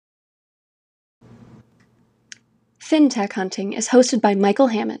FinTech Hunting is hosted by Michael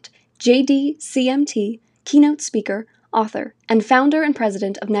Hammett, JD, CMT, keynote speaker, author, and founder and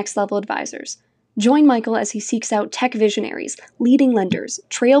president of Next Level Advisors. Join Michael as he seeks out tech visionaries, leading lenders,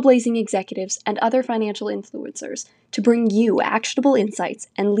 trailblazing executives, and other financial influencers to bring you actionable insights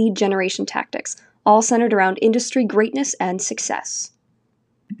and lead generation tactics, all centered around industry greatness and success.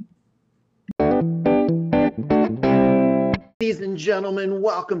 Ladies and gentlemen,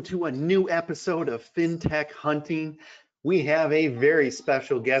 welcome to a new episode of FinTech Hunting. We have a very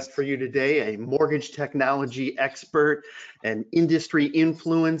special guest for you today, a mortgage technology expert, an industry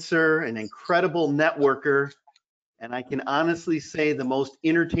influencer, an incredible networker, and I can honestly say the most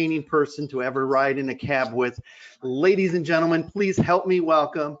entertaining person to ever ride in a cab with. Ladies and gentlemen, please help me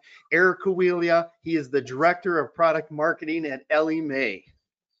welcome Eric Cowilia. He is the Director of Product Marketing at Ellie Mae.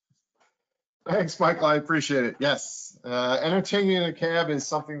 Thanks, Michael. I appreciate it. Yes, entertaining in a cab is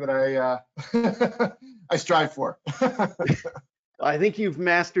something that I I strive for. I think you've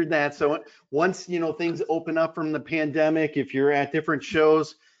mastered that. So once things open up from the pandemic, if you're at different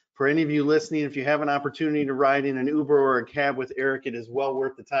shows, for any of you listening, if you have an opportunity to ride in an Uber or a cab with Eric, it is well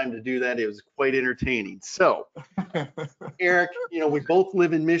worth the time to do that. It was quite entertaining. So, Eric, we both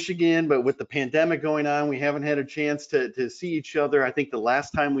live in Michigan, but with the pandemic going on, we haven't had a chance to see each other. I think the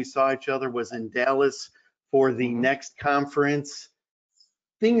last time we saw each other was in Dallas for the next conference.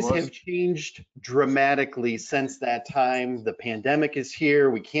 Things have changed dramatically since that time. The pandemic is here.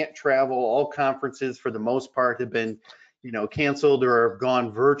 We can't travel. All conferences, for the most part, have been canceled or have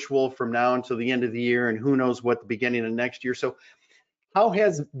gone virtual from now until the end of the year, and who knows what the beginning of next year. So how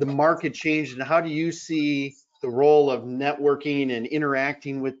has the market changed, and how do you see the role of networking and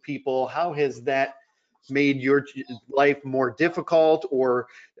interacting with people? How has that made your life more difficult or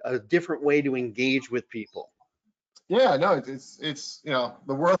a different way to engage with people? Yeah, no, it's the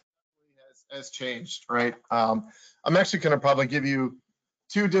world has changed, right? I'm actually going to probably give you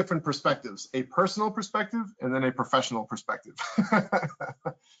two different perspectives, a personal perspective and then a professional perspective.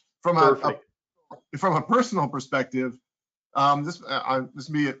 From a personal perspective, this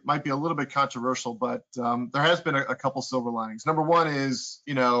might be a little bit controversial, but there has been a couple silver linings. Number one is,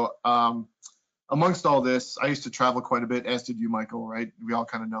 amongst all this, I used to travel quite a bit, as did you, Michael, right? We all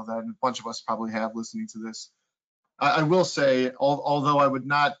kind of know that, and a bunch of us probably have listening to this. I will say, although I would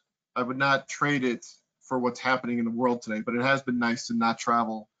not trade it for what's happening in the world today, but it has been nice to not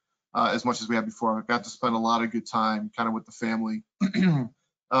travel as much as we had before. I've got to spend a lot of good time kind of with the family.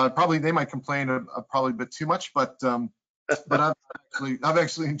 Probably they might complain probably a bit too much, but I've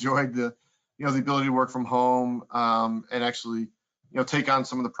actually enjoyed the ability to work from home and actually take on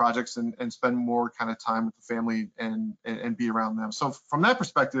some of the projects and spend more kind of time with the family and be around them. So from that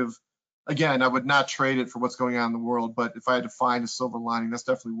perspective, again, I would not trade it for what's going on in the world, but if I had to find a silver lining, that's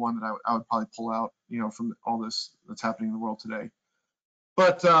definitely one that I would probably pull out, from all this that's happening in the world today.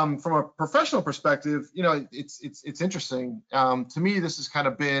 But from a professional perspective, it's interesting. To me, this has kind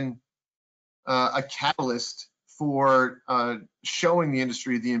of been a catalyst for showing the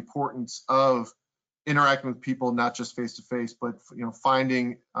industry the importance of interacting with people, not just face to face, but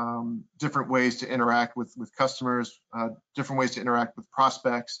finding different ways to interact with customers, different ways to interact with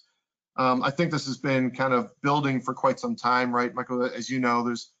prospects. I think this has been kind of building for quite some time, right, Michael? As you know,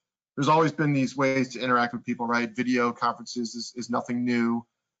 there's always been these ways to interact with people, right? Video conferences is nothing new.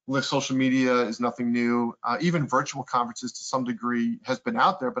 Social media is nothing new. Even virtual conferences to some degree has been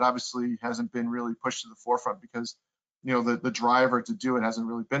out there, but obviously hasn't been really pushed to the forefront because the driver to do it hasn't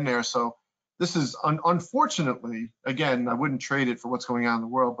really been there. So this is unfortunately, again, I wouldn't trade it for what's going on in the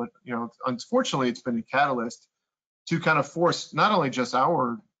world, but unfortunately, it's been a catalyst to kind of force not only just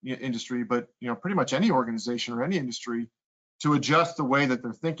our industry, but pretty much any organization or any industry to adjust the way that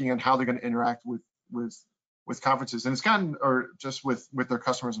they're thinking and how they're going to interact with conferences, and it's gotten, or just with their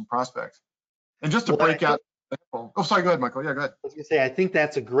customers and prospects. And just to break out, oh, sorry, go ahead, Michael. Yeah, go ahead. I was going to say, I think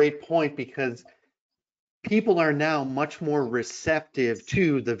that's a great point because people are now much more receptive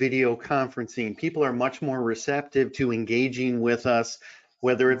to the video conferencing. People are much more receptive to engaging with us,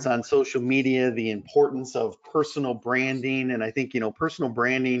 whether it's on social media, the importance of personal branding. And I think, personal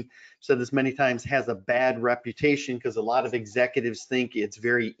branding, said this many times, has a bad reputation because a lot of executives think it's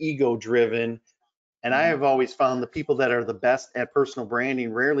very ego driven. And I have always found the people that are the best at personal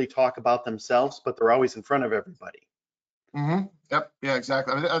branding rarely talk about themselves, but they're always in front of everybody. Yep. Yeah,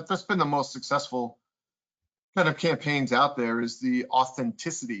 exactly. I mean, that's been the most successful kind of campaigns out there, is the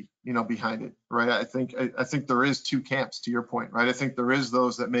authenticity, behind it, right? I think there is two camps, to your point, right? I think there is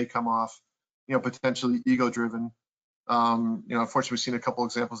those that may come off, potentially ego driven. Unfortunately, we've seen a couple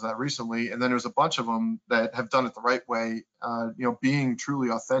examples of that recently, and then there's a bunch of them that have done it the right way, being truly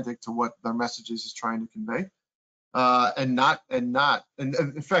authentic to what their message is trying to convey. and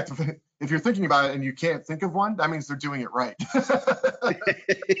in fact, if you're thinking about it and you can't think of one, that means they're doing it right.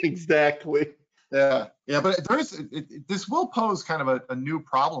 Exactly. Yeah, but this will pose kind of a new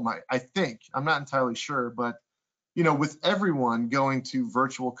problem, I think. I'm not entirely sure, but with everyone going to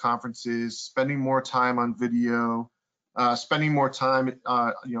virtual conferences, spending more time on video, spending more time,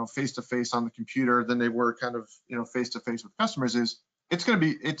 face to face on the computer than they were kind of, face to face with customers,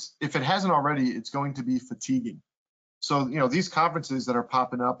 if it hasn't already, it's going to be fatiguing. So, these conferences that are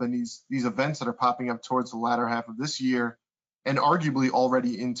popping up and these events that are popping up towards the latter half of this year and arguably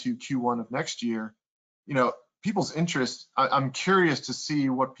already into Q1 of next year, people's interest, I'm curious to see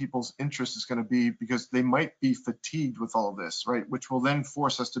what people's interest is going to be, because they might be fatigued with all of this, right? Which will then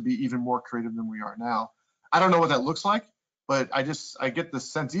force us to be even more creative than we are now. I don't know what that looks like, but I get the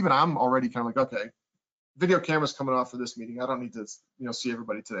sense, even I'm already kind of like, okay, video camera's coming off for this meeting. I don't need to, see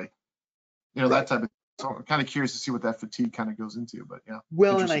everybody today. Right. That type of. So I'm kind of curious to see what that fatigue kind of goes into, but yeah.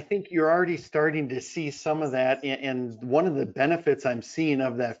 Well, and I think you're already starting to see some of that. And one of the benefits I'm seeing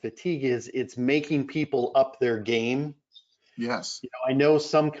of that fatigue is it's making people up their game. Yes. I know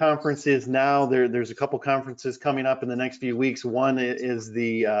some conferences now, there's a couple conferences coming up in the next few weeks. One is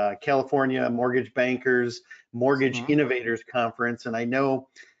the California Mortgage Bankers Mortgage Innovators Conference. And I know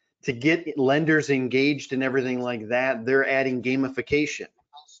to get lenders engaged and everything like that, they're adding gamification,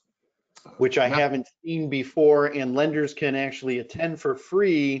 which I haven't seen before, and lenders can actually attend for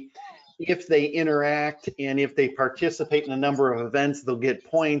free if they interact, and if they participate in a number of events, they'll get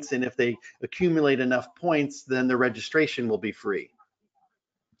points, and if they accumulate enough points, then the registration will be free.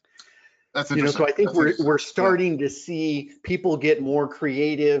 That's interesting. So I think we're starting to see people get more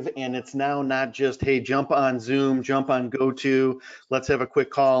creative, and it's now not just, hey, jump on Zoom, jump on GoTo, let's have a quick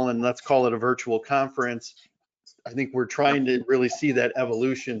call and let's call it a virtual conference. I think we're trying to really see that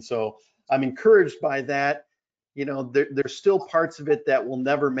evolution. So I'm encouraged by that. There's still parts of it that will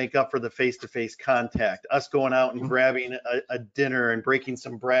never make up for the face-to-face contact, us going out and grabbing a dinner and breaking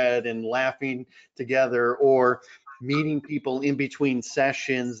some bread and laughing together, or meeting people in between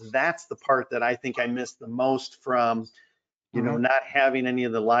sessions. That's the part that I think I missed the most from, not having any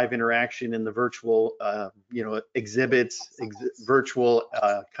of the live interaction in the virtual, exhibits, virtual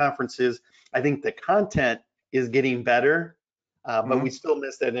conferences. I think the content is getting better, but we still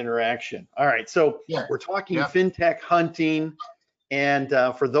miss that interaction. All right, so we're talking FinTech hunting. And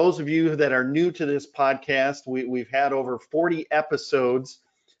for those of you that are new to this podcast, we've had over 40 episodes,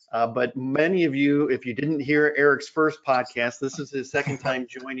 but many of you, if you didn't hear Eric's first podcast, this is his second time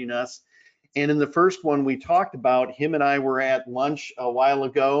joining us. And in the first one, we talked about, him and I were at lunch a while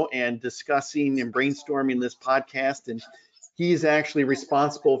ago and discussing and brainstorming this podcast. And he's actually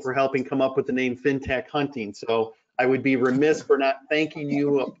responsible for helping come up with the name FinTech Hunting. So I would be remiss for not thanking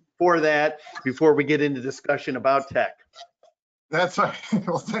you for that before we get into discussion about tech. That's right.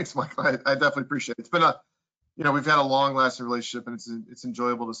 Well, thanks, Michael. I definitely appreciate it. It's been we've had a long lasting relationship, and it's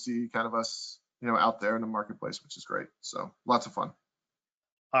enjoyable to see kind of us, out there in the marketplace, which is great. So lots of fun.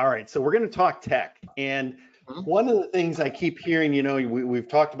 All right. So we're going to talk tech. And one of the things I keep hearing, we've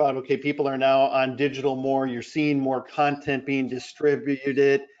talked about, okay, people are now on digital more, you're seeing more content being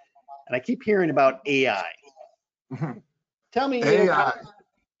distributed. And I keep hearing about AI. Tell me,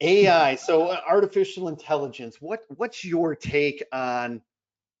 AI. So artificial intelligence, what's your take on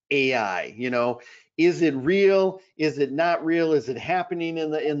AI? Is it real? Is it not real? Is it happening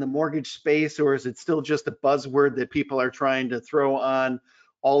in the mortgage space, or is it still just a buzzword that people are trying to throw on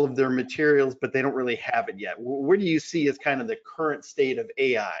all of their materials, but they don't really have it yet? Where do you see as kind of the current state of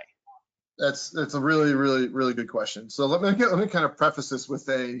AI? That's a really, really, really good question. So let me kind of preface this with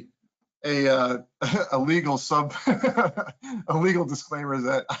a legal a legal disclaimer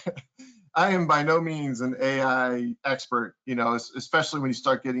that I am by no means an AI expert, especially when you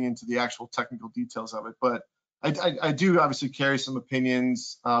start getting into the actual technical details of it. But I do obviously carry some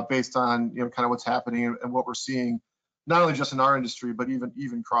opinions based on kind of what's happening and what we're seeing, not only just in our industry, but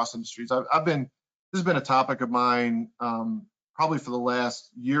even cross industries. This has been a topic of mine probably for the last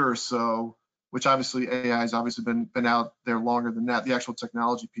year or so, which obviously AI has obviously been out there longer than that. The actual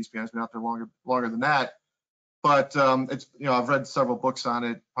technology piece behind has been out there longer than that. But it's I've read several books on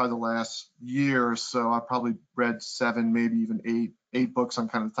it probably the last year or so. I've probably read 7, maybe even eight books on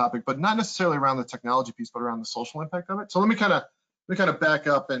kind of the topic, but not necessarily around the technology piece, but around the social impact of it. So let me kind of back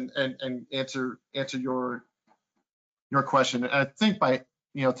up and answer your question. And I think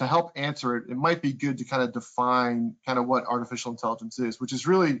to help answer it, it might be good to kind of define kind of what artificial intelligence is, which is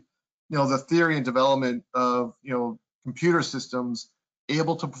really the theory and development of computer systems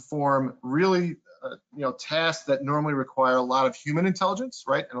able to perform really tasks that normally require a lot of human intelligence,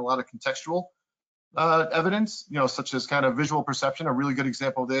 right, and a lot of contextual evidence, such as kind of visual perception. A really good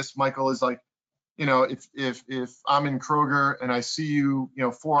example of this, Michael, is like, if I'm in Kroger and I see you,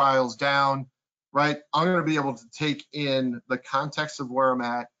 4 aisles down, right? I'm going to be able to take in the context of where I'm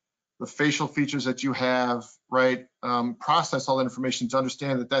at, the facial features that you have, right? Process all that information to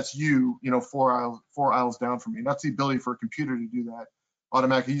understand that that's you, 4 aisles down from me. And that's the ability for a computer to do that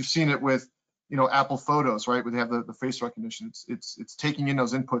automatically. You've seen it with, Apple Photos, right? Where they have the face recognition. It's taking in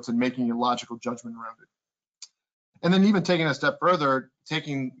those inputs and making a logical judgment around it. And then even taking a step further,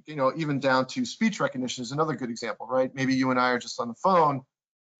 taking, even down to speech recognition is another good example, right? Maybe you and I are just on the phone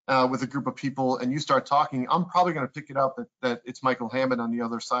with a group of people and you start talking. I'm probably going to pick it up that it's Michael Hammond on the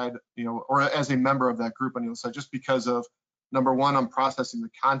other side, or as a member of that group on the other side, just because of, number one, I'm processing the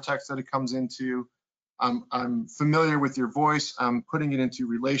context that it comes into. I'm familiar with your voice. I'm putting it into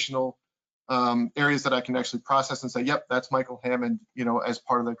relational areas that I can actually process and say, yep, that's Michael Hammond, as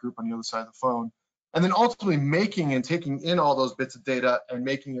part of that group on the other side of the phone. And then ultimately making and taking in all those bits of data and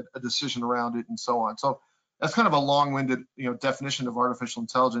making a decision around it and so on. So that's kind of a long-winded, definition of artificial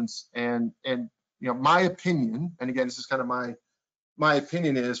intelligence. And my opinion, and again, this is kind of my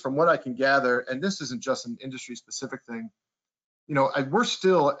opinion, is from what I can gather, and this isn't just an industry-specific thing, we're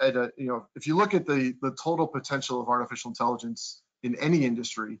still at a, if you look at the total potential of artificial intelligence in any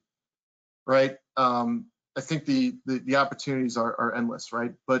industry, right? I think the opportunities are endless,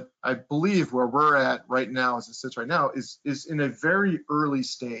 right? But I believe where we're at right now, as it sits right now, is in a very early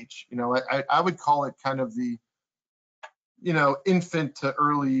stage. I would call it kind of the, infant to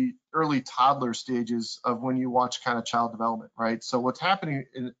early toddler stages of when you watch kind of child development, right? So what's happening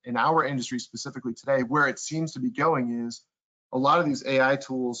in our industry specifically today, where it seems to be going, is a lot of these AI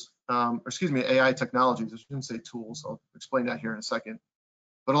tools, AI technologies. I shouldn't say tools. I'll explain that here in a second.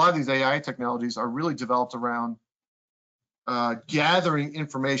 But a lot of these AI technologies are really developed around gathering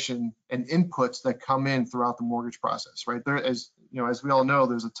information and inputs that come in throughout the mortgage process, right? There, as we all know,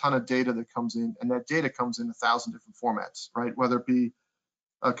 there's a ton of data that comes in, and that data comes in 1,000 different formats, right? Whether it be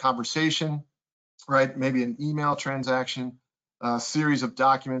a conversation, right? Maybe an email transaction, a series of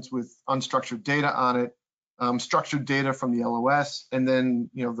documents with unstructured data on it, structured data from the LOS, and then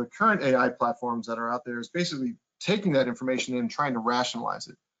the current AI platforms that are out there is basically taking that information in and trying to rationalize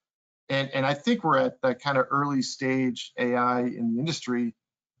it. And I think we're at that kind of early stage AI in the industry,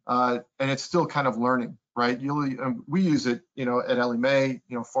 and it's still kind of learning, right? We use it, at Ellie Mae,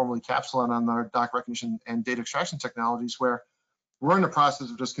 formerly Capsilon, on our doc recognition and data extraction technologies, where we're in the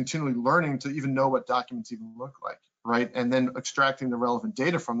process of just continually learning to even know what documents even look like, right? And then extracting the relevant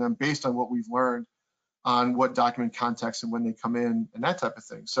data from them based on what we've learned on what document context and when they come in and that type of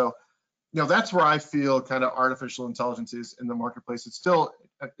thing. So, that's where I feel kind of artificial intelligence is in the marketplace.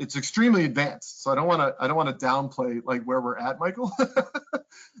 It's extremely advanced. So I don't want to downplay like where we're at, Michael,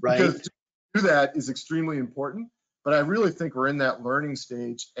 Right. because to do that is extremely important. But I really think we're in that learning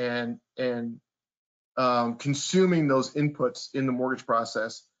stage and consuming those inputs in the mortgage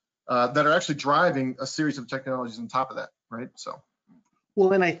process that are actually driving a series of technologies on top of that, right? So.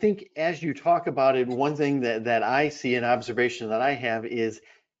 Well, and I think as you talk about it, one thing that I see, an observation that I have, is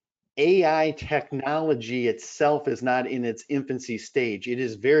AI technology itself is not in its infancy stage. It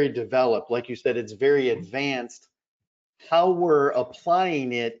is very developed. Like you said, it's very advanced. How we're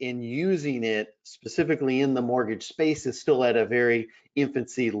applying it and using it specifically in the mortgage space is still at a very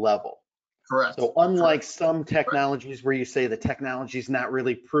infancy level. Correct. So unlike some technologies where you say the technology is not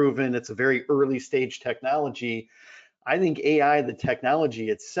really proven, it's a very early stage technology, I think AI, the technology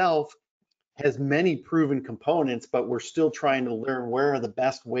itself, has many proven components, but we're still trying to learn where are the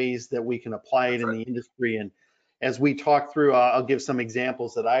best ways that we can apply it in the industry. And as we talk through, I'll give some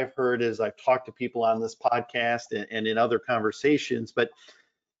examples that I've heard as I've talked to people on this podcast and in other conversations. But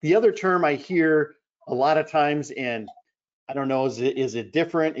the other term I hear a lot of times, and I don't know, is it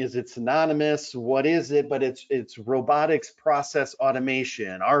different? Is it synonymous? What is it? But it's robotics process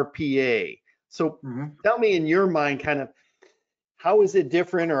automation, RPA. So tell me, in your mind, kind of, how is it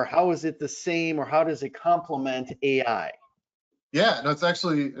different, or how is it the same, or how does it complement AI? Yeah, no, it's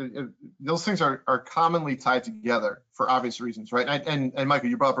actually, those things are commonly tied together for obvious reasons, right? And Michael,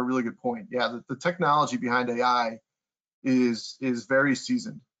 you brought up a really good point. Yeah, the technology behind AI is very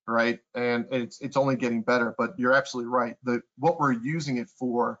seasoned, right? And it's only getting better, but you're absolutely right. What we're using it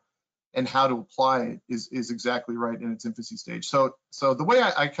for and how to apply it is exactly right in its infancy stage. So the way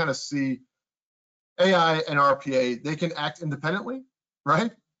I kind of see AI and RPA, they can act independently,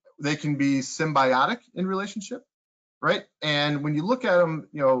 right? They can be symbiotic in relationship, right? And when you look at them,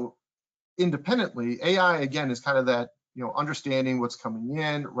 independently, AI, again, is kind of that, understanding what's coming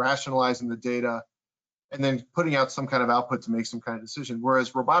in, rationalizing the data, and then putting out some kind of output to make some kind of decision.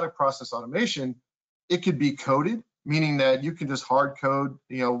 Whereas robotic process automation it could be coded, meaning that you can just hard code,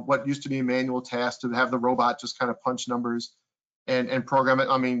 what used to be a manual task to have the robot just kind of punch numbers and program it.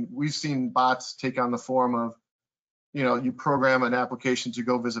 I mean, we've seen bots take on the form of, you program an application to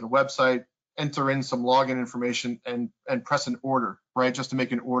go visit a website, enter in some login information and press an order, right? Just to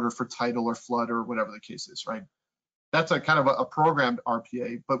make an order for title or flood or whatever the case is, right? That's a kind of a programmed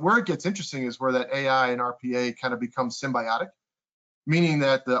RPA. But where it gets interesting is where that AI and RPA kind of become symbiotic, meaning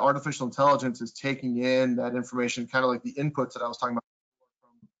that the artificial intelligence is taking in that information, kind of like the inputs that I was talking about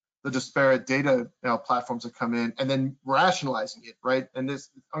from the disparate data platforms that come in, and then rationalizing it, right? And this,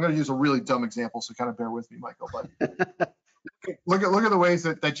 I'm going to use a really dumb example, so kind of bear with me, Michael. But look at the ways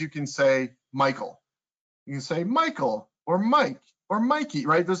that you can say Michael. You can say Michael or Mike or Mikey,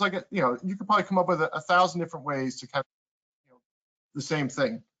 right? There's like you could probably come up with 1,000 different ways to kind of the same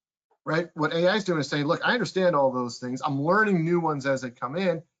thing, right? What AI is doing is saying, look, I understand all those things. I'm learning new ones as they come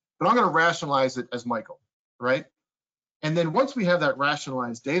in, but I'm going to rationalize it as Michael, right? And then once we have that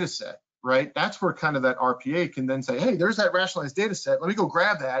rationalized data set, right, that's where kind of that RPA can then say, hey, there's that rationalized data set. Let me go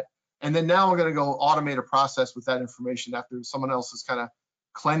grab that. And then now I'm going to go automate a process with that information after someone else has kind of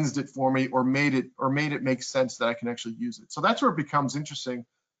cleansed it for me or made it make sense that I can actually use it. So that's where it becomes interesting,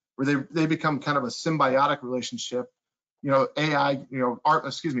 where they become kind of a symbiotic relationship. AI,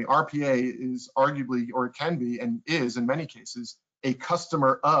 RPA is arguably, or it can be, and is in many cases, a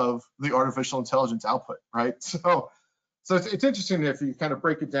customer of the artificial intelligence output, right? So it's interesting if you kind of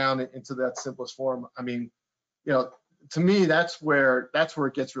break it down into that simplest form. I mean, to me, that's where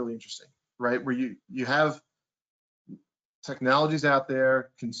it gets really interesting, right? Where you have technologies out there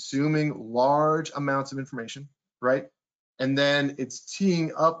consuming large amounts of information, right? And then it's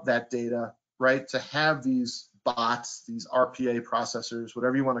teeing up that data, right, to have these bots, these RPA processors,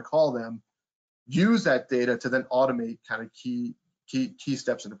 whatever you want to call them, use that data to then automate kind of key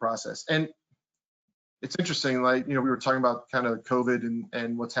steps in the process. And it's interesting, like, we were talking about kind of COVID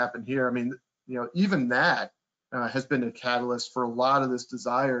and what's happened here. I mean, even that has been a catalyst for a lot of this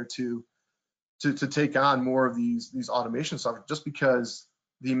desire to take on more of these automation software, just because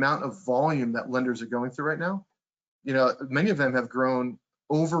the amount of volume that lenders are going through right now, many of them have grown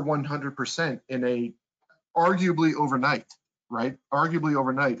over 100% in a arguably overnight, right? Arguably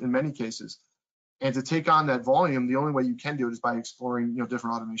overnight in many cases. And to take on that volume, the only way you can do it is by exploring,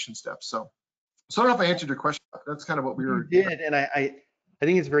 different automation steps. So I don't know if I answered your question. That's kind of what we were. You did, and I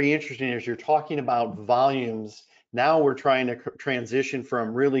think it's very interesting as you're talking about volumes. Now we're trying to transition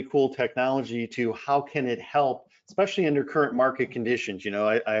from really cool technology to how can it help, especially under current market conditions.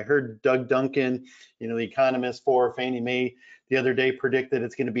 I heard Doug Duncan, the economist for Fannie Mae, the other day predict that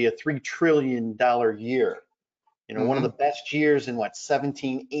it's going to be a $3 trillion year. One of the best years in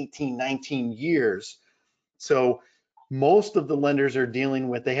 17, 18, 19 years. So most of the lenders are dealing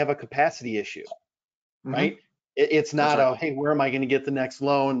with, they have a capacity issue, right? It's not right. hey, where am I going to get the next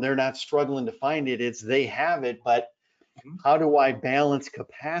loan? They're not struggling to find it. It's they have it, but how do I balance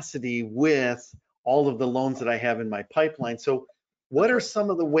capacity with all of the loans that I have in my pipeline? So what are some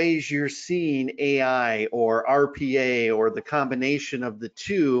of the ways you're seeing AI or RPA or the combination of the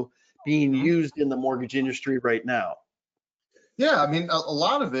two being used in the mortgage industry right now? Yeah, I mean, a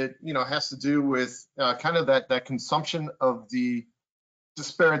lot of it, has to do with kind of that consumption of the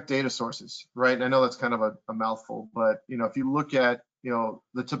disparate data sources, right? And I know that's kind of a mouthful, but if you look at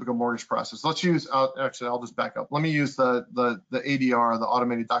the typical mortgage process, let's use. I'll just back up. Let me use the ADR, the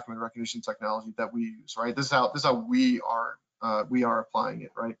automated document recognition technology that we use, right? This is how we are applying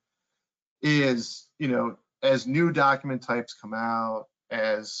it, right? Is as new document types come out,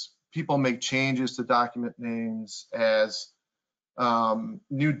 as people make changes to document names, as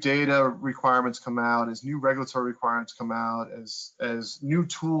new data requirements come out, as new regulatory requirements come out, as new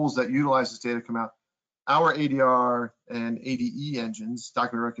tools that utilize this data come out, our ADR and ADE engines,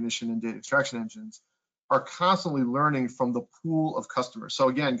 document recognition and data extraction engines, are constantly learning from the pool of customers. So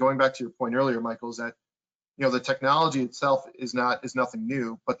again, going back to your point earlier, Michael, is that the technology itself is nothing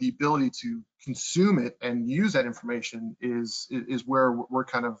new, but the ability to consume it and use that information is where we're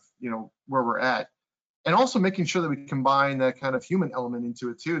kind of where we're at. And also making sure that we combine that kind of human element into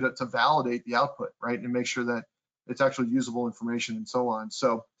it too, to validate the output, right? And make sure that it's actually usable information and so on.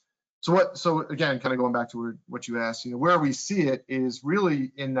 So again, kind of going back to what you asked, where we see it is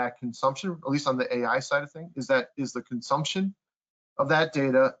really in that consumption, at least on the AI side of things, is the consumption of that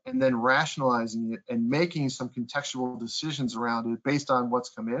data and then rationalizing it and making some contextual decisions around it based on what's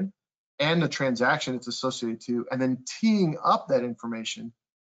come in and the transaction it's associated to, and then teeing up that information,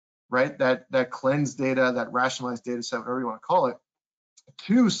 right? That cleansed data, that rationalized data set, whatever you want to call it,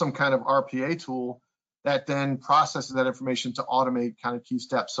 to some kind of RPA tool that then processes that information to automate kind of key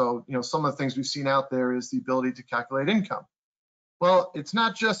steps. So, some of the things we've seen out there is the ability to calculate income. Well, it's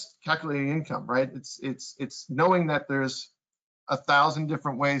not just calculating income, right? It's knowing that there's 1,000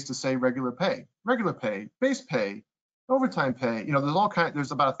 different ways to say regular pay, base pay, overtime pay.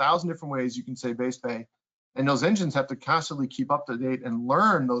 There's about 1,000 different ways you can say base pay, and those engines have to constantly keep up to date and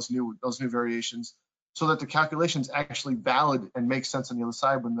learn those new variations, so that the calculation's actually valid and makes sense on the other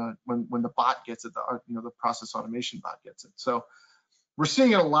side when the bot gets it, the process automation bot gets it. So we're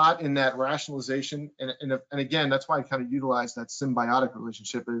seeing it a lot in that rationalization, and again, that's why I kind of utilize that symbiotic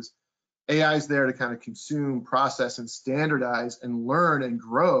relationship. Is AI is there to kind of consume, process, and standardize and learn and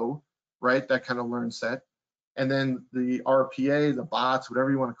grow, right? That kind of learn set. And then the RPA, the bots,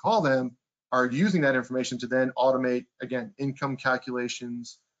 whatever you want to call them, are using that information to then automate, again, income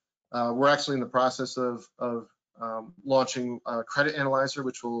calculations. We're actually in the process of launching a credit analyzer,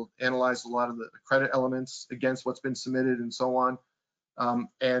 which will analyze a lot of the credit elements against what's been submitted and so on.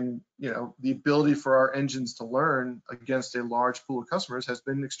 And the ability for our engines to learn against a large pool of customers has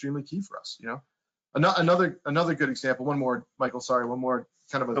been extremely key for us. Another good example. One more, Michael. Sorry, one more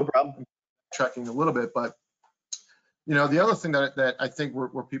kind of No problem. tracking a little bit, but the other thing that I think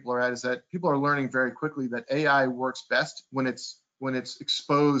where people are at is that people are learning very quickly that AI works best when it's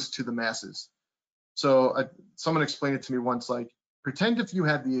exposed to the masses. So someone explained it to me once, like, pretend if you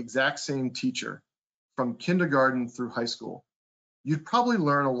had the exact same teacher from kindergarten through high school. You'd probably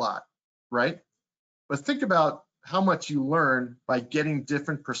learn a lot, right? But think about how much you learn by getting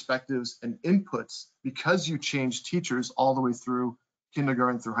different perspectives and inputs because you changed teachers all the way through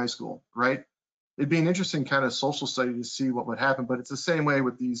kindergarten through high school, right? It'd be an interesting kind of social study to see what would happen, but it's the same way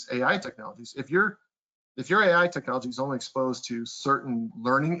with these AI technologies. If your AI technology is only exposed to certain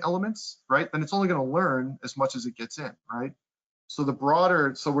learning elements, right, then it's only going to learn as much as it gets in, right? So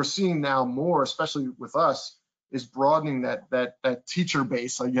we're seeing now more, especially with us, is broadening that teacher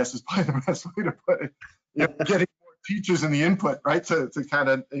base, I guess is probably the best way to put it. Getting more teachers in the input, right, to kind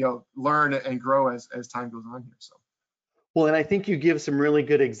of learn and grow as time goes on here. So. Well, and I think you give some really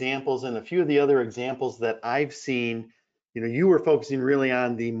good examples, and a few of the other examples that I've seen, you were focusing really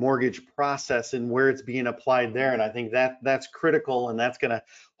on the mortgage process and where it's being applied there, and I think that's critical, and that's going to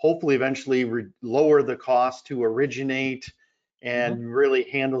hopefully eventually lower the cost to originate and really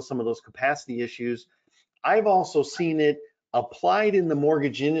handle some of those capacity issues. I've also seen it applied in the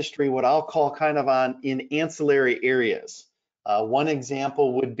mortgage industry, what I'll call kind of in ancillary areas. One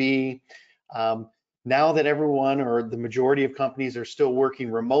example would be now that everyone or the majority of companies are still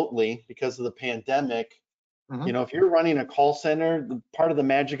working remotely because of the pandemic, if you're running a call center, part of the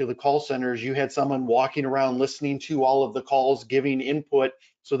magic of the call center is you had someone walking around listening to all of the calls, giving input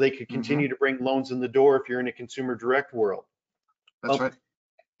so they could continue to bring loans in the door if you're in a consumer direct world. That's right.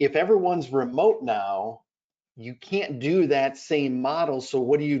 If everyone's remote now, you can't do that same model. So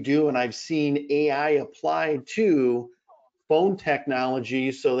what do you do? And I've seen AI applied to phone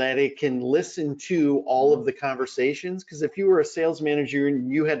technology so that it can listen to all of the conversations. Because if you were a sales manager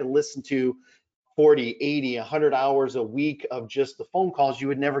and you had to listen to 40, 80, 100 hours a week of just the phone calls, you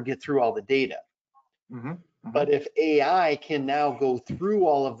would never get through all the data. But if AI can now go through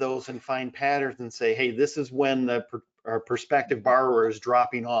all of those and find patterns and say, hey, this is when our prospective borrower is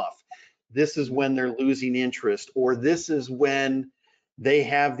dropping off. This is when they're losing interest, or this is when they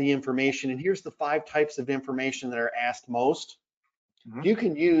have the information. And here's the 5 types of information that are asked most. You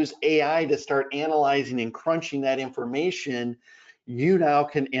can use AI to start analyzing and crunching that information. You now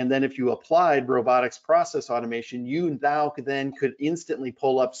can, and then if you applied robotics process automation, you now then could instantly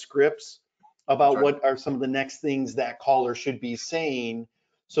pull up scripts about what are some of the next things that caller should be saying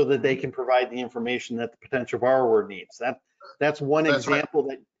so that they can provide the information that the potential borrower needs. That's one example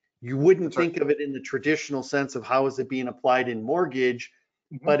that you wouldn't think of it in the traditional sense of how is it being applied in mortgage,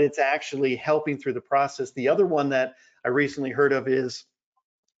 but it's actually helping through the process. The other one that I recently heard of is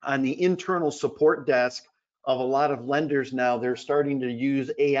on the internal support desk of a lot of lenders now, they're starting to use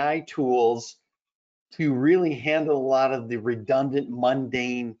AI tools to really handle a lot of the redundant,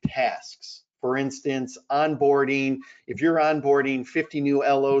 mundane tasks. For instance, onboarding. If you're onboarding 50 new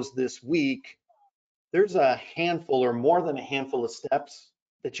LOs this week, there's a handful or more than a handful of steps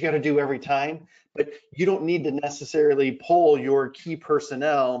that you got to do every time, but you don't need to necessarily pull your key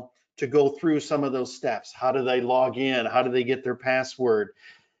personnel to go through some of those steps. How do they log in? How do they get their password?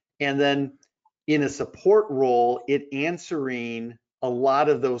 And then in a support role, it answering a lot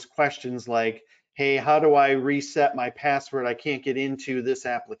of those questions like, hey, how do I reset my password? I can't get into this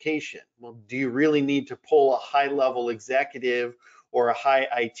application. Well, do you really need to pull a high-level executive or a high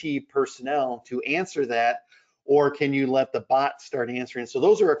IT personnel to answer that? or can you let the bot start answering? So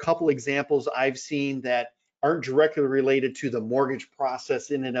those are a couple examples I've seen that aren't directly related to the mortgage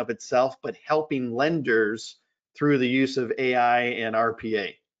process in and of itself, but helping lenders through the use of AI and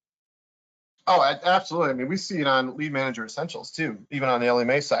RPA. Oh, absolutely. I mean, we see it on Lead Manager Essentials too, even on the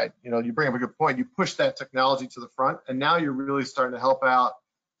LMA side. You know, you bring up a good point. You push that technology to the front, and now you're really starting to help out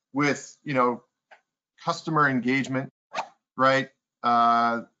with, you know, customer engagement, right?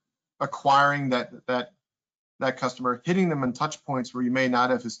 Acquiring that customer, hitting them in touch points where you may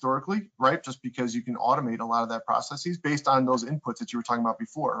not have historically, right? Just because you can automate a lot of that processes based on those inputs that you were talking about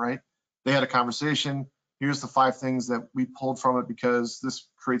before, right? They had a conversation. Here's the 5 things that we pulled from it because this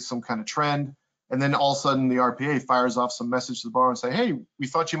creates some kind of trend. And then all of a sudden the RPA fires off some message to the borrower and say, hey, we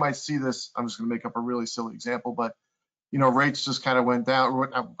thought you might see this. I'm just going to make up a really silly example, but you know, rates just kind of went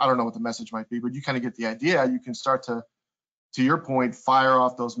down. I don't know what the message might be, but you kind of get the idea. You can start to your point, fire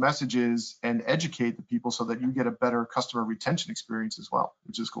off those messages and educate the people so that you get a better customer retention experience as well,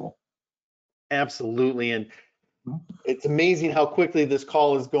 which is cool. Absolutely. And it's amazing how quickly this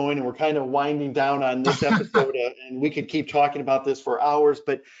call is going, and we're kind of winding down on this episode, and we could keep talking about this for hours,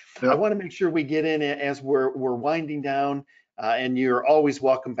 but yep. I want to make sure we get in as we're winding down, and you're always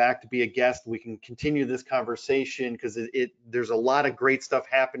welcome back to be a guest. We can continue this conversation because there's a lot of great stuff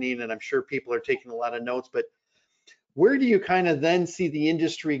happening, and I'm sure people are taking a lot of notes, but where do you kind of then see the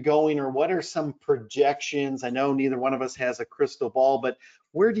industry going, or what are some projections? I know neither one of us has a crystal ball, but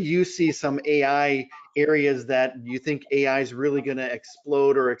where do you see some AI areas that you think AI is really going to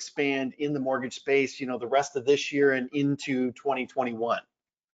explode or expand in the mortgage space, you know, the rest of this year and into 2021?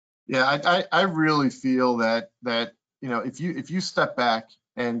 Yeah, I really feel that you know, if you step back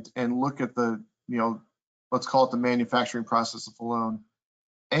and look at the, you know, let's call it the manufacturing process of a loan,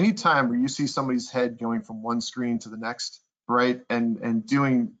 anytime where you see somebody's head going from one screen to the next, right, and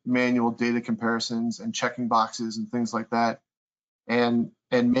doing manual data comparisons and checking boxes and things like that, and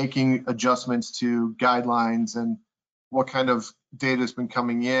making adjustments to guidelines and what kind of data has been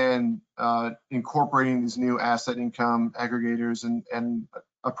coming in, incorporating these new asset income aggregators and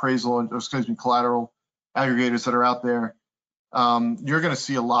appraisal and, excuse me, collateral aggregators that are out there. You're going to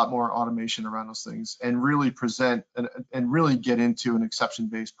see a lot more automation around those things and really present and really get into an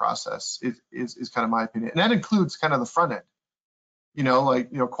exception-based process is kind of my opinion. And that includes kind of the front end, you know, like,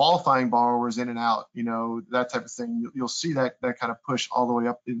 you know, qualifying borrowers in and out, you know, that type of thing. You'll see that kind of push all the way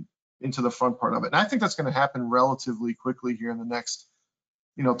up into the front part of it. And I think that's going to happen relatively quickly here in the next,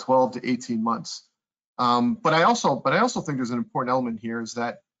 you know, 12 to 18 months. But I also think there's an important element here is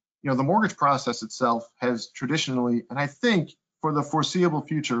that, you know, the mortgage process itself has traditionally, and I think for the foreseeable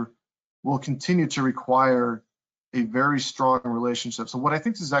future, will continue to require a very strong relationship. So what I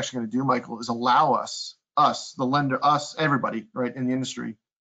think this is actually going to do, Michael, is allow us, the lender, everybody, right, in the industry,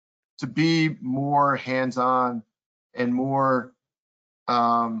 to be more hands-on and more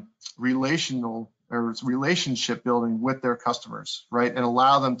relational or relationship building with their customers, right, and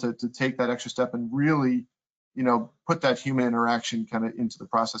allow them to take that extra step and really, you know, put that human interaction kind of into the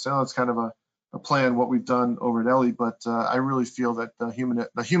process. I know it's kind of a play on what we've done over at Ellie, but I really feel that the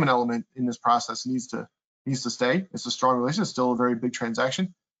human element in this process needs to stay. It's a strong relation. It's still a very big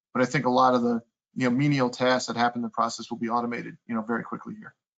transaction, but I think a lot of the, you know, menial tasks that happen in the process will be automated, you know, very quickly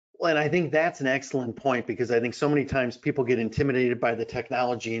here. Well, and I think that's an excellent point, because I think so many times people get intimidated by the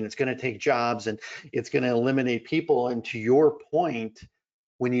technology and it's going to take jobs and it's going to eliminate people. And to your point,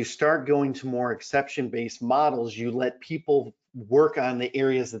 when you start going to more exception-based models, you let people work on the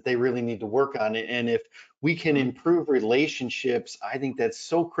areas that they really need to work on. And if we can improve relationships, I think that's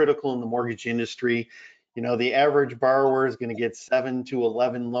so critical in the mortgage industry. You know, the average borrower is going to get 7 to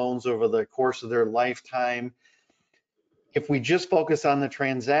 11 loans over the course of their lifetime. If we just focus on the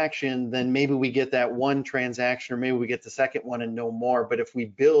transaction, then maybe we get that one transaction, or maybe we get the second one and no more. But if we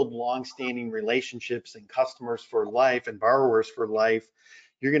build long-standing relationships and customers for life and borrowers for life,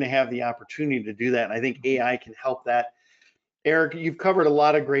 you're going to have the opportunity to do that. And I think AI can help that. Eric, you've covered a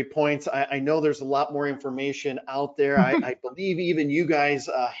lot of great points. I know there's a lot more information out there. I believe even you guys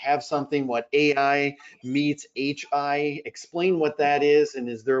have something, what AI meets HI. Explain what that is, and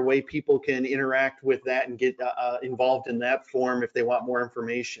is there a way people can interact with that and get involved in that form if they want more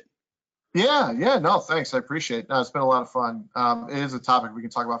information? Yeah, no, thanks. I appreciate it. No, it's been a lot of fun. It is a topic we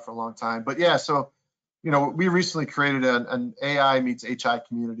can talk about for a long time. But yeah, so, you know, we recently created an AI meets HI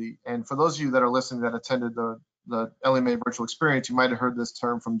community. And for those of you that are listening that attended the LMA virtual experience, you might have heard this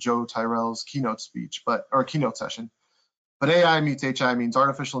term from Joe Tyrell's keynote speech, or keynote session. But AI meets HI means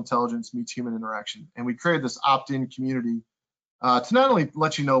artificial intelligence meets human interaction. And we created this opt-in community to not only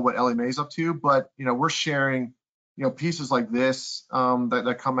let you know what LMA is up to, but, you know, we're sharing pieces like this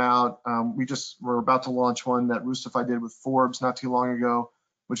that come out. We're about to launch one that Roostify did with Forbes not too long ago,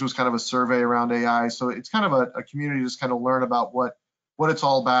 which was kind of a survey around AI. So it's kind of a community to just kind of learn about what it's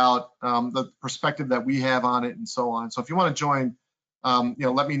all about, the perspective that we have on it, and so on. So if you want to join,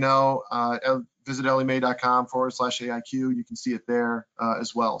 let me know. Visit elliemay.com/AIQ. You can see it there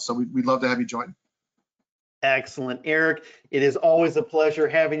as well. So we'd love to have you join. Excellent. Eric, it is always a pleasure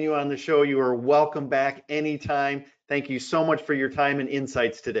having you on the show. You are welcome back anytime. Thank you so much for your time and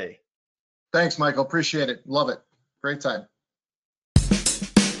insights today. Thanks, Michael. Appreciate it. Love it. Great time.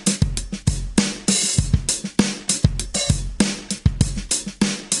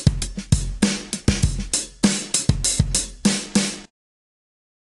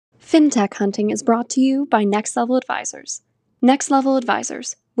 FinTech Hunting is brought to you by Next Level Advisors. Next Level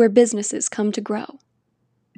Advisors, where businesses come to grow.